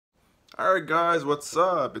Alright guys, what's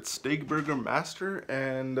up? It's Steak Burger Master,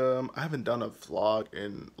 and I haven't done a vlog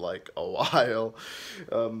in like a while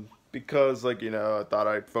because I thought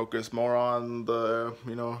I'd focus more on the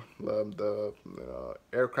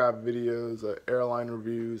aircraft videos, airline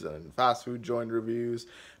reviews, and fast food joint reviews.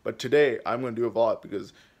 But today I'm going to do a vlog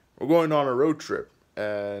because we're going on a road trip,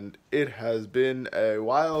 and it has been a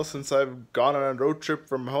while since I've gone on a road trip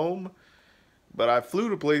from home. But I flew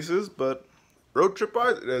to places, but road trip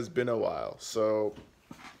wise, it has been a while. So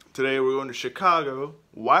today we're going to Chicago.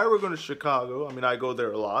 Why are we going to Chicago? I mean, I go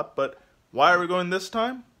there a lot, but why are we going this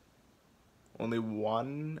time? Only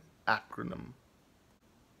one acronym.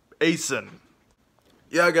 ASIN.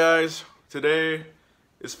 Yeah, guys, today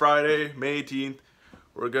is Friday, May 18th.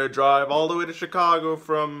 We're going to drive all the way to Chicago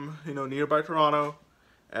from, nearby Toronto,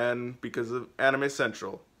 and because of Anime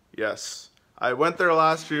Central. Yes, I went there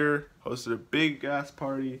last year, hosted a big ass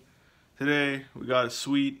party. Today we got a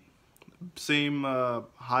suite, same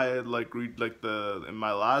Hyatt in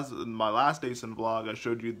my last ASIN vlog. I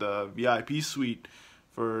showed you the VIP suite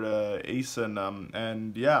for the ASIN,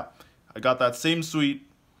 and yeah, I got that same suite,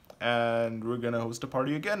 and we're gonna host a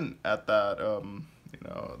party again at that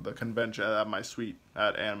the convention at my suite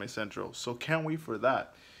at Anime Central. So can't wait for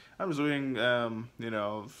that. I was waiting,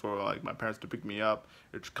 for like my parents to pick me up.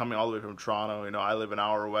 It's coming all the way from Toronto. I live an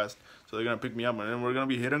hour west, so they're gonna pick me up, and then we're gonna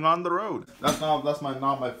be hitting on the road. That's not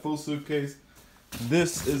my full suitcase.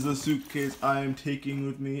 This is the suitcase I am taking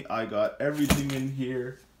with me. I got everything in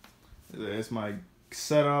here. It's my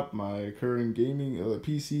setup, my current gaming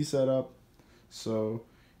PC setup. So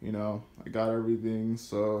I got everything.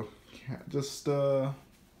 So just gonna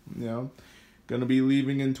be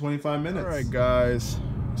leaving in 25 minutes. All right, guys.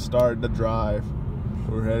 Started the drive.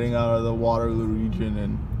 We're heading out of the Waterloo region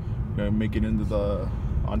and gonna make it into the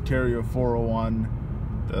Ontario 401,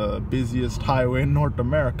 the busiest highway in North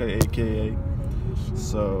America, aka.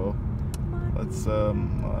 So let's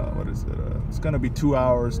what is it? It's gonna be 2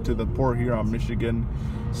 hours to the Port Huron, Michigan.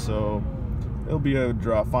 So it'll be a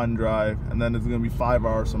fun drive, and then it's gonna be 5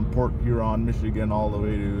 hours from Port Huron, Michigan, all the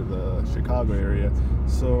way to the Chicago area.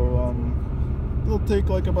 So it'll take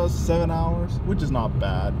like about 7 hours, which is not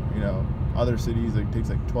bad. Other cities it takes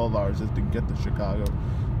like 12 hours just to get to Chicago,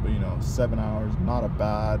 but 7 hours, not a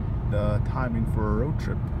bad timing for a road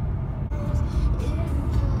trip.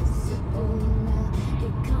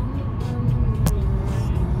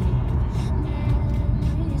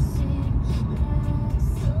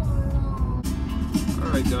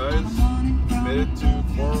 Alright guys, made it to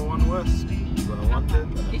 401 West. We're going to London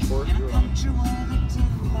and then Port Huron.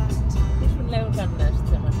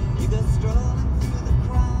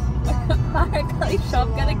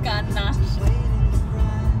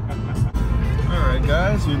 Alright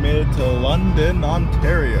guys, we made it to London,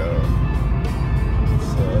 Ontario.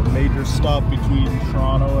 It's a major stop between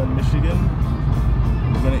Toronto and Michigan.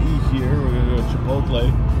 We're gonna eat here, we're gonna go to Chipotle.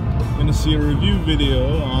 We're gonna see a review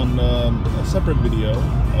video on a separate video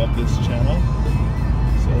of this channel.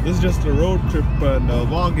 So this is just a road trip and a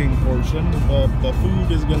vlogging portion, but the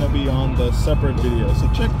food is gonna be on the separate video. So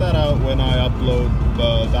check that out when I upload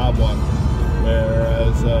that one.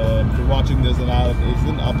 Whereas if you're watching this and it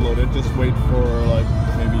isn't uploaded, just wait for like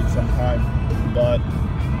maybe some time. But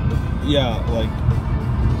yeah, like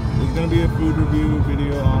there's gonna be a food review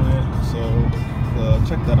video on it. So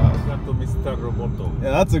check that out.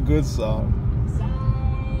 Yeah, that's a good song.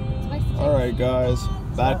 Alright guys,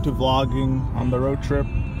 back to vlogging on the road trip.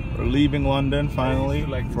 We're leaving London finally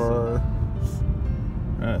for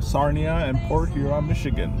Sarnia and Port Huron,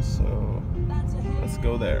 Michigan. So let's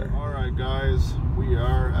go there. Alright guys, we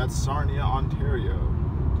are at Sarnia, Ontario.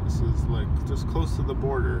 This is like just close to the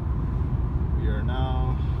border. We are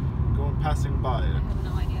now passing by it. I have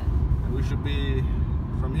no idea. And we should be,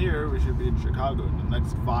 from here, we should be in Chicago in the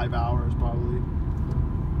next 5 hours probably.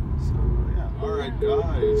 So yeah. Alright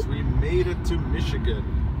guys, we made it to Michigan.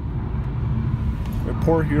 We're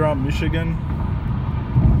Port Huron, Michigan.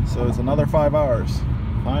 So it's another 5 hours.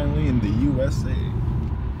 Finally in the USA.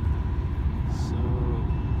 So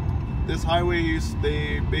this highway,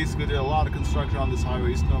 they basically did a lot of construction on this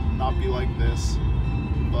highway. It's gonna not be like this.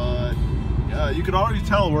 But yeah, you can already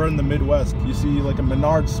tell we're in the Midwest. You see like a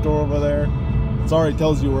Menards store over there. It already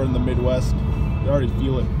tells you we're in the Midwest. You already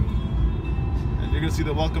feel it. And you're gonna see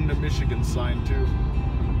the Welcome to Michigan sign too.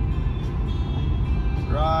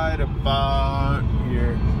 Right about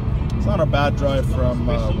here. It's not a bad drive from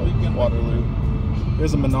Waterloo.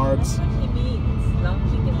 There's a Menards. He means long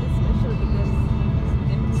weekend is special because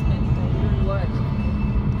they spend time work.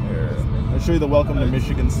 Here, I'll show you the Welcome to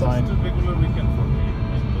Michigan sign. It's a regular weekend for me.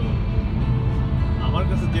 আমার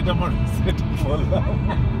কাছে যেটা মনে হচ্ছে এটা বললাম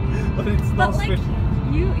But it's But not like, special.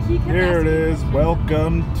 he kept Here it asking is. questions,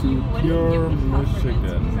 Welcome and to you wouldn't Pure give him proper answers.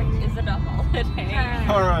 Michigan. He's like, is it a holiday?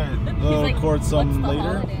 Alright, we'll like, record some "What's the later.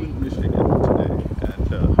 holiday?" Flint, Michigan today.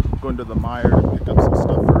 And going to the Meyer to pick up some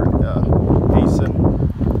stuff for Hasten.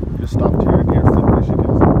 Just stopped here near Flint, Michigan.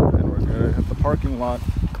 And we're going to hit the parking lot.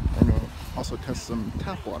 We're going to also test some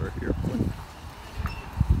tap water here.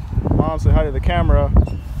 Mom, say hi to the camera.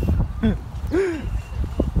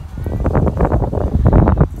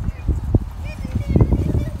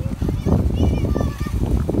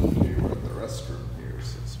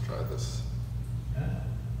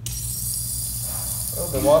 Oh,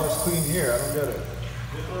 the water's clean here. I don't get it.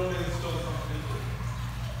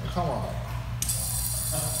 Come on.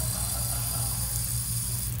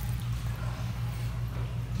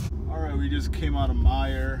 Alright, we just came out of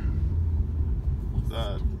Meyer.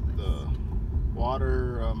 The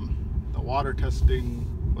water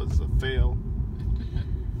testing was a fail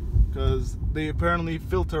because they apparently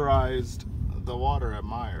filterized the water at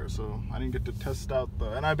Meyer, so I didn't get to test out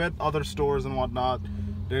and I bet other stores and whatnot,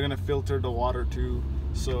 they're gonna filter the water too,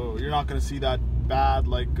 so you're not gonna see that bad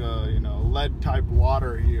lead type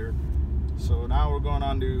water here. So now we're going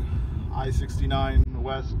on to I-69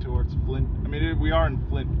 west towards Flint. I mean, we are in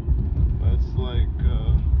Flint, but it's like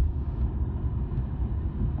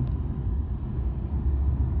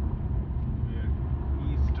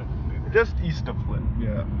east of Flint. Just east of Flint,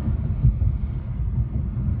 yeah.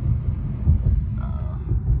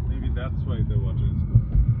 Maybe that's why the water is good.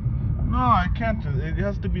 No, I can't. It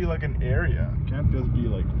has to be like an area. It can't just be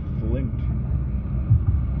like Flint.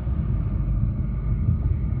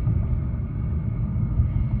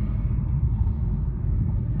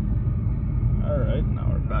 Alright, now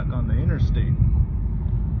we're back on the interstate.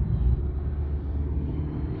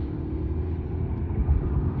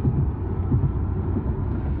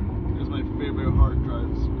 Here's my favorite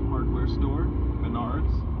hardware store,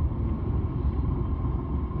 Menards.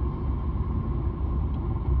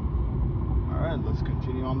 Alright, let's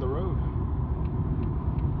continue on the road.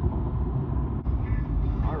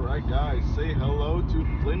 Alright guys, say hello to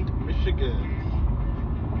Flint, Michigan.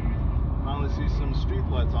 Finally see some street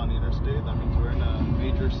lights on the interstate. That means we're in a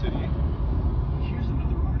major city.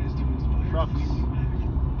 Trucks.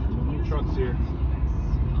 So many trucks here.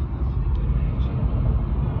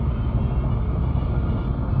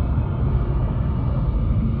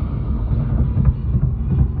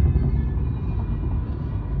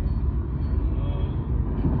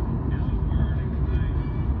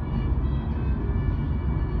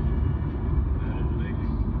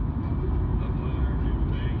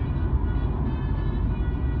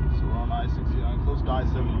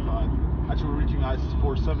 I-75. Actually, we're reaching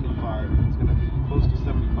I-475. It's going to be close to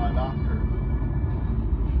 75 after.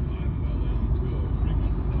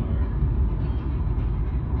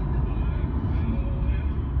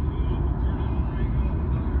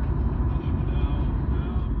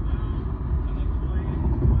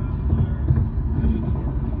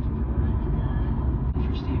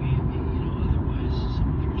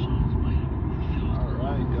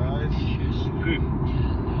 Alright, guys. Good.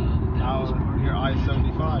 Now we're near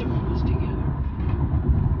I-75.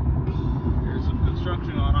 Here's some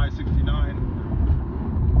construction on I-69.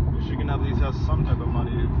 Michigan at least has some type of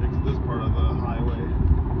money to fix this part of the highway.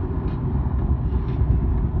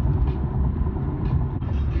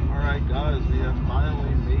 Alright guys, we have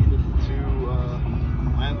finally made it to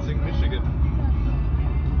Lansing, Michigan.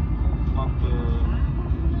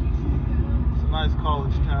 It's a nice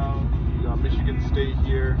college town. You got Michigan State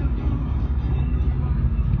here.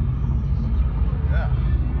 Yeah.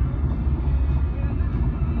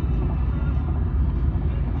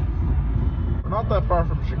 We're not that far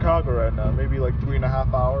from Chicago right now, maybe like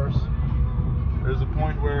 3.5 hours. There's a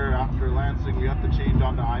point where after Lansing we have to change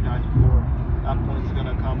onto I-94. That point's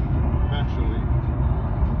gonna come eventually.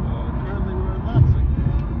 Currently we're in Lansing.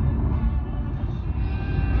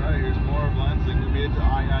 Alright, here's more of Lansing. We made it to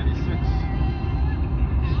I-96.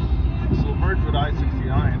 So we'll merge with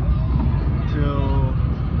I-69 until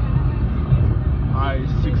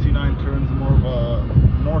I-69 turns more of a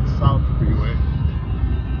north-south freeway.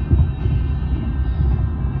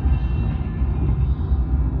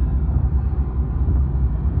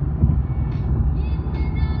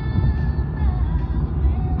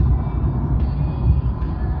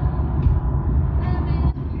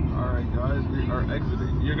 Alright guys, we are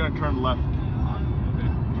exiting. You're gonna turn left. Okay,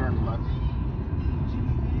 turn left.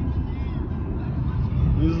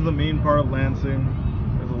 This is the main part of Lansing.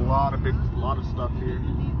 There's a lot of stuff here.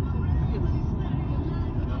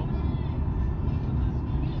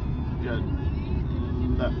 Yeah,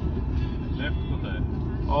 left. Left for that.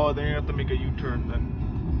 Oh, then you have to make a U-turn then.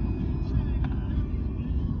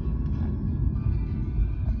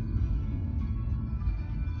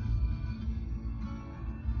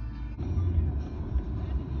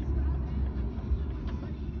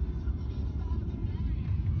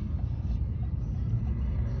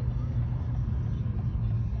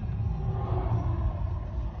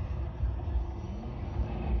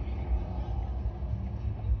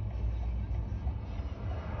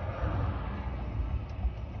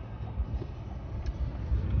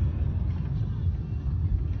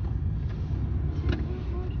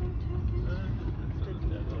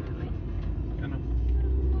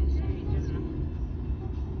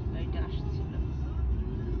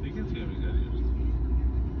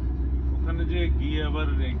 এখানে যে গিয়ে আবার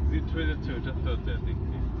exit হয়ে যাচ্ছে ওটা তো দেখছি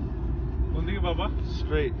কোন দিকে বাবা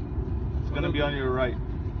Straight. It's gonna be on your right.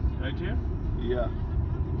 right here Yeah.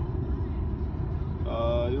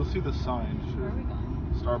 You'll see the sign. Where are we going?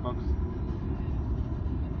 Starbucks.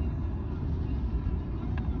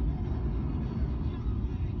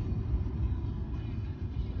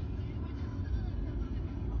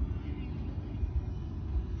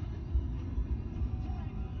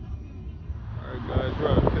 Alright guys, we're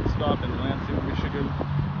at a pit stop in Lansing, Michigan.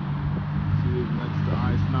 See you next to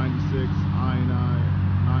I-96,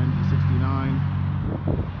 I-69.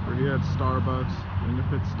 We're here at Starbucks, doing a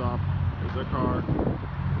pit stop. There's a car,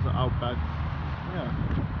 there's an Outback. Yeah,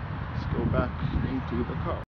 let's go back into the car.